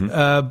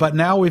 Mm-hmm. But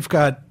now we've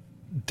got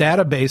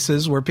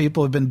databases where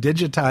people have been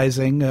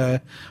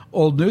digitizing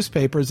old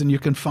newspapers, and you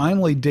can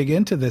finally dig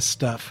into this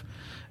stuff.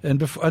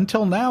 And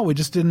until now, we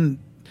just didn't.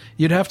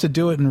 You'd have to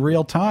do it in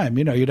real time.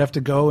 You'd have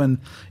to go and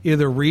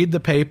either read the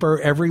paper,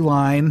 every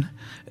line,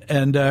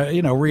 and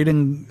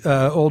reading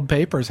old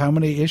papers. How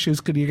many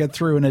issues could you get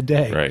through in a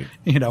day? Right.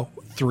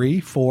 3,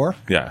 4.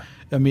 Yeah.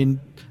 I mean,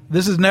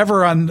 this is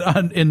never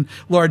on in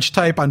large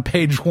type on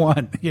page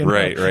 1.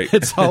 Right.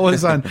 It's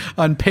always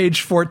on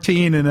page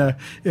 14 in a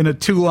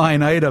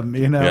 2-line item.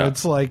 Yeah.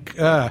 It's like,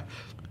 oh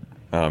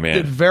man,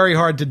 it's very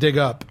hard to dig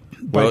up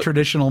by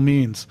traditional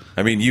means.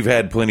 I mean, you've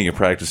had plenty of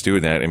practice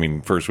doing that. I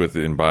mean, first with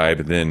Imbibe,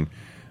 and then,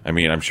 I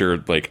mean, I'm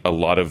sure like a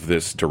lot of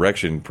this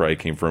direction probably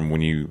came from when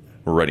you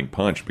were writing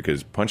Punch,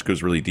 because Punch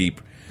goes really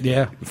deep,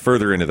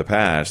 further into the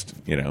past.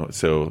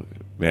 So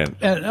man,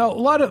 and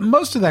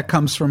most of that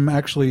comes from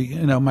actually,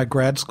 my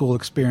grad school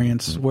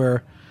experience,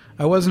 where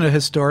I wasn't a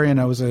historian,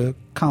 I was a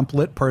comp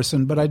lit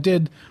person, but I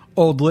did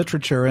old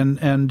literature,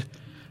 and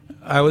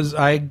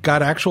I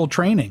got actual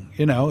training,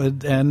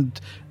 and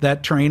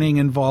that training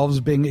involves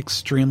being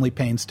extremely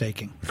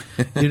painstaking.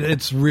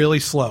 It's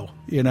really slow,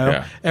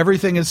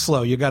 Everything is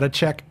slow. You got to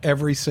check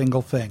every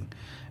single thing.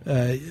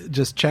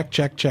 Just check,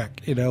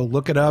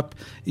 look it up.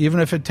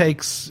 Even if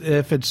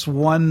it's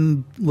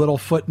one little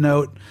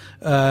footnote,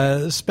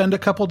 spend a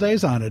couple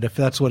days on it if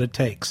that's what it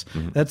takes.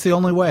 Mm-hmm. That's the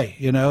only way,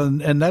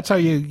 and that's how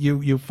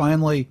you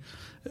finally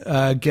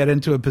get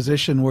into a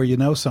position where you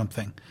know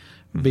something,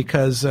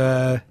 because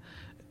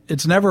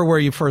it's never where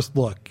you first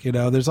look.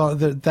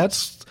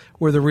 That's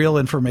where the real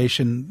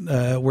information,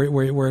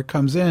 where it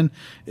comes in,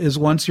 is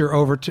once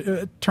you're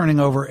turning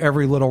over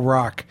every little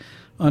rock.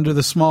 Under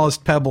the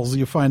smallest pebbles,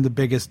 you find the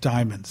biggest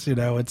diamonds.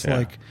 It's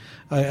like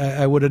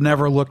I would have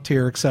never looked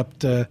here,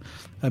 except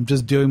I'm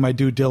just doing my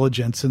due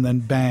diligence, and then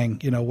bang,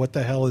 what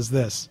the hell is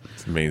this?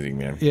 It's amazing,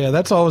 man. Yeah,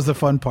 that's always the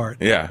fun part.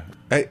 Yeah,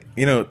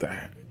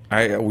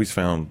 I always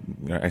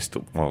found, I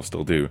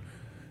still do,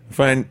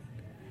 find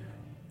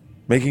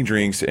making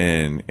drinks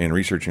and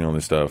researching all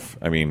this stuff.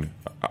 I mean,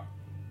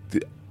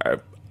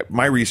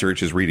 my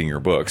research is reading your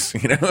books.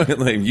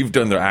 Like, you've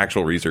done the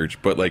actual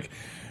research, but like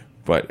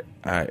But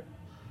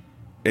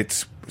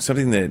it's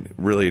something that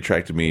really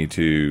attracted me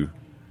to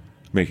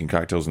making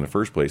cocktails in the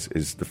first place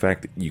is the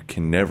fact that you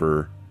can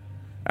never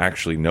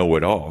actually know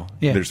it all.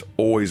 Yeah. There's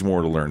always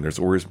more to learn. There's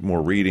always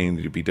more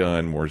reading to be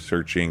done, more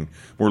searching,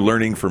 more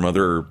learning from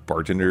other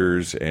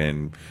bartenders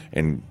and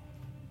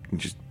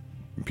just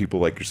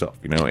people like yourself,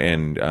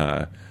 and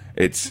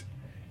it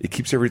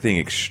keeps everything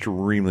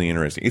extremely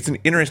interesting. It's an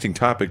interesting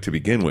topic to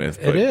begin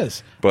with. It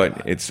is.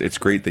 But it's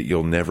great that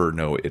you'll never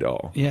know it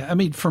all. Yeah, I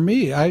mean, for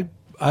me, I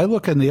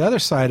look on the other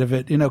side of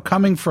it,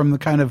 coming from the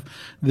kind of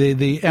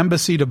the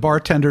embassy to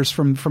bartenders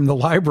from the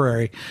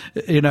library,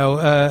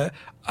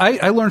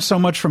 I learned so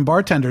much from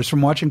bartenders,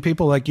 from watching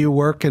people like you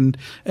work and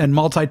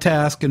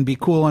multitask and be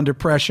cool under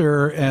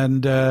pressure,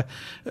 and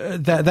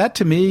that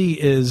to me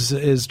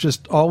is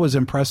just always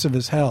impressive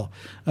as hell.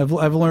 I've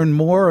learned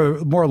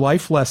more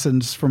life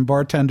lessons from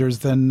bartenders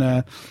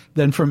than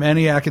from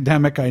any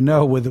academic I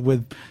know,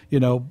 with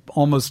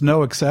almost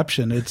no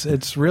exception.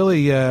 It's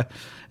really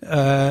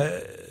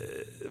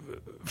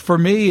for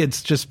me,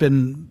 it's just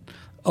been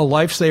a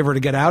lifesaver to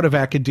get out of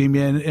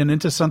academia and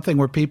into something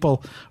where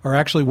people are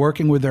actually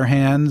working with their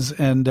hands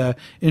and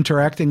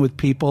interacting with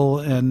people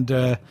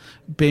and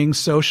being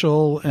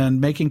social and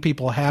making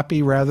people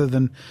happy rather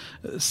than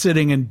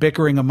sitting and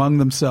bickering among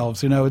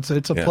themselves.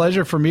 It's a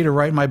pleasure for me to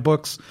write my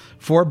books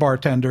for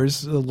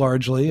bartenders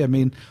largely. I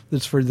mean,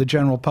 it's for the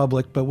general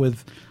public, but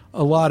with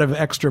a lot of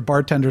extra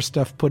bartender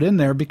stuff put in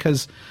there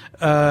because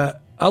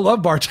I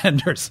love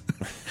bartenders.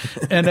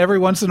 And every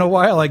once in a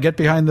while I get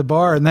behind the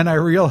bar and then I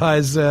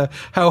realize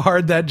how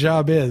hard that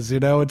job is.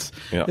 It's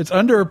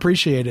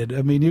underappreciated.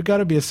 I mean, you've got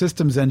to be a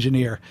systems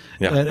engineer.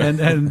 Yeah.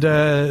 And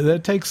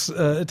that takes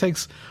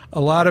a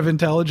lot of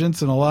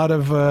intelligence and a lot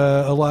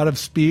of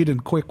speed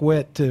and quick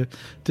wit to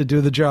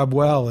do the job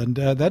well. And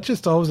that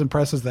just always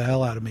impresses the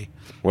hell out of me.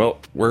 Well,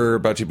 we're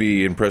about to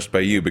be impressed by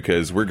you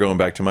because we're going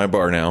back to my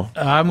bar now.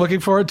 I'm looking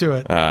forward to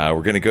it.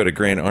 We're going to go to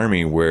Grand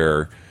Army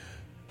where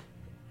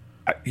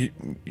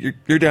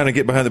you're down to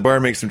get behind the bar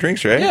and make some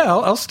drinks, right? Yeah,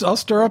 I'll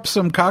stir up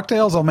some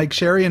cocktails. I'll make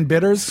sherry and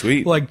bitters.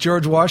 Sweet. Like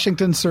George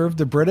Washington served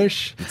the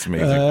British. It's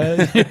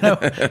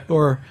amazing.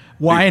 Or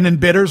wine and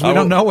bitters. We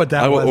don't know what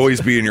that was. I will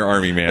always be in your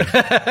army, man.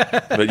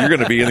 But you're going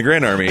to be in the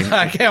Grand Army.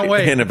 I can't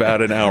wait. In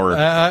about an hour.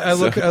 I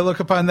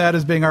look upon that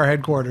as being our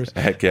headquarters.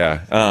 Heck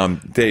yeah.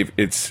 Dave,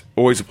 it's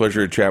always a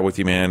pleasure to chat with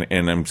you, man,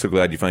 and I'm so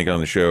glad you finally got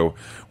on the show.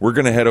 We're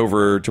going to head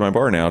over to my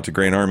bar now, to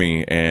Grand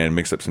Army, and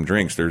mix up some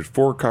drinks. There's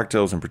 4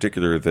 cocktails in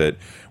particular that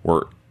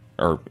are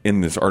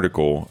in this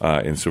article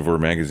in Silver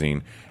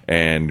Magazine,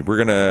 and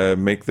we're going to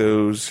make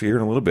those here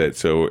in a little bit.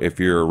 So if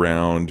you're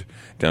around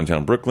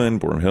downtown Brooklyn,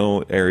 Boerum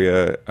Hill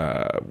area,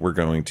 we're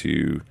going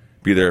to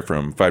be there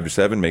from 5 to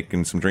 7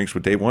 making some drinks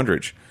with Dave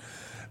Wondrich.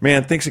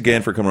 Man, thanks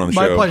again for coming on the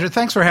show. My pleasure.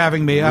 Thanks for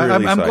having me.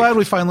 Really I'm glad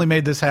we finally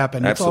made this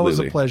happen. Absolutely. It's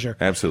always a pleasure.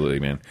 Absolutely,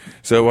 man.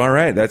 So, all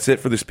right, that's it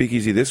for the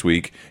Speakeasy this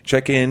week.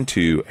 Check in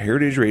to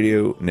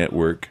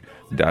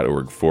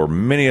heritageradionetwork.org for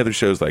many other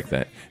shows like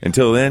that.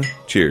 Until then,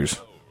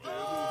 cheers.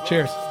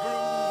 Cheers.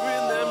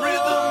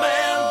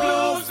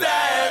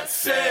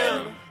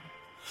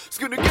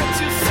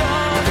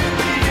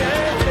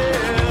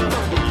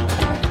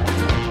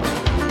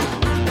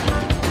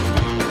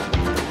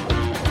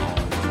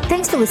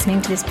 Thanks for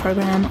listening to this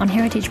program on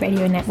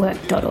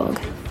heritageradionetwork.org.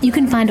 You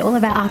can find all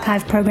of our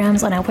archive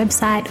programs on our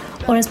website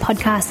or as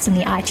podcasts in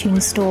the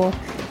iTunes store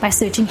by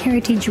searching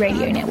Heritage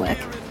Radio Network.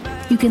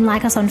 You can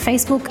like us on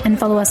Facebook and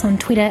follow us on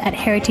Twitter at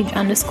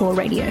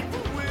 @heritage_radio.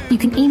 You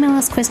can email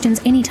us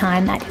questions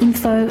anytime at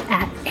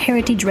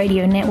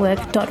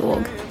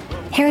info@heritageradionetwork.org.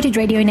 Heritage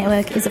Radio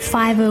Network is a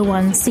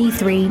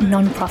 501c3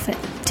 non-profit.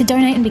 To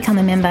donate and become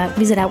a member,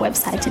 visit our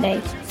website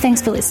today.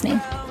 Thanks for listening.